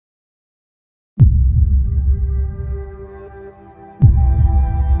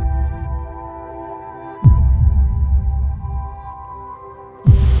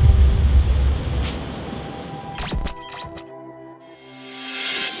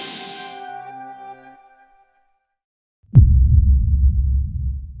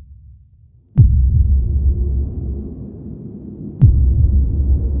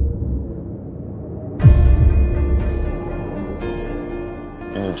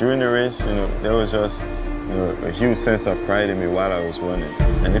during the race, there was just a huge sense of pride in me while I was running.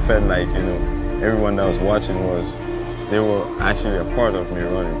 And it felt like, everyone that was watching they were actually a part of me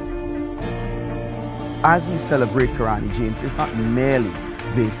running. As we celebrate Kirani, James, it's not merely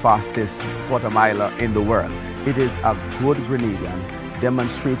the fastest quarter miler in the world. It is a good Grenadian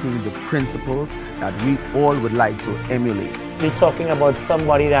demonstrating the principles that we all would like to emulate. You're talking about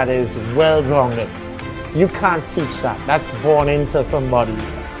somebody that is well-rounded. You can't teach that. That's born into somebody.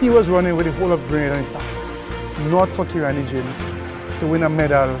 He was running with the whole of Grenada on his back, not for Kirani James to win a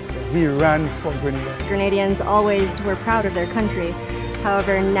medal. He ran for Grenada. Grenadians always were proud of their country.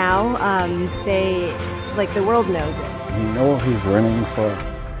 However, now the world knows it. You know he's running for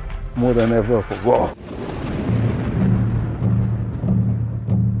more than ever for war.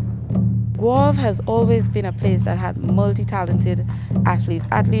 Guelph has always been a place that had multi-talented athletes,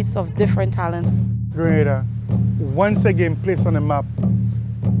 athletes of different talents. Grenada, once again placed on the map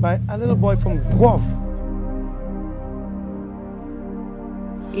by a little boy from Guelph.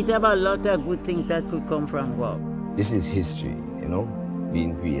 It have a lot of good things that could come from Guelph. This is history,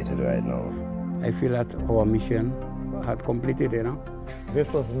 being created right now. I feel that our mission had completed,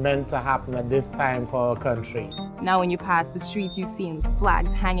 This was meant to happen at this time for our country. Now when you pass the streets, you see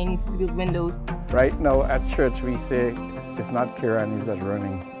flags hanging through those windows. Right now at church we say, it's not Kirani that's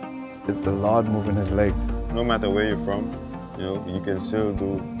running. It's the Lord moving his legs. No matter where you're from, you can still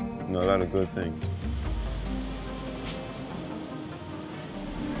do a lot of good things.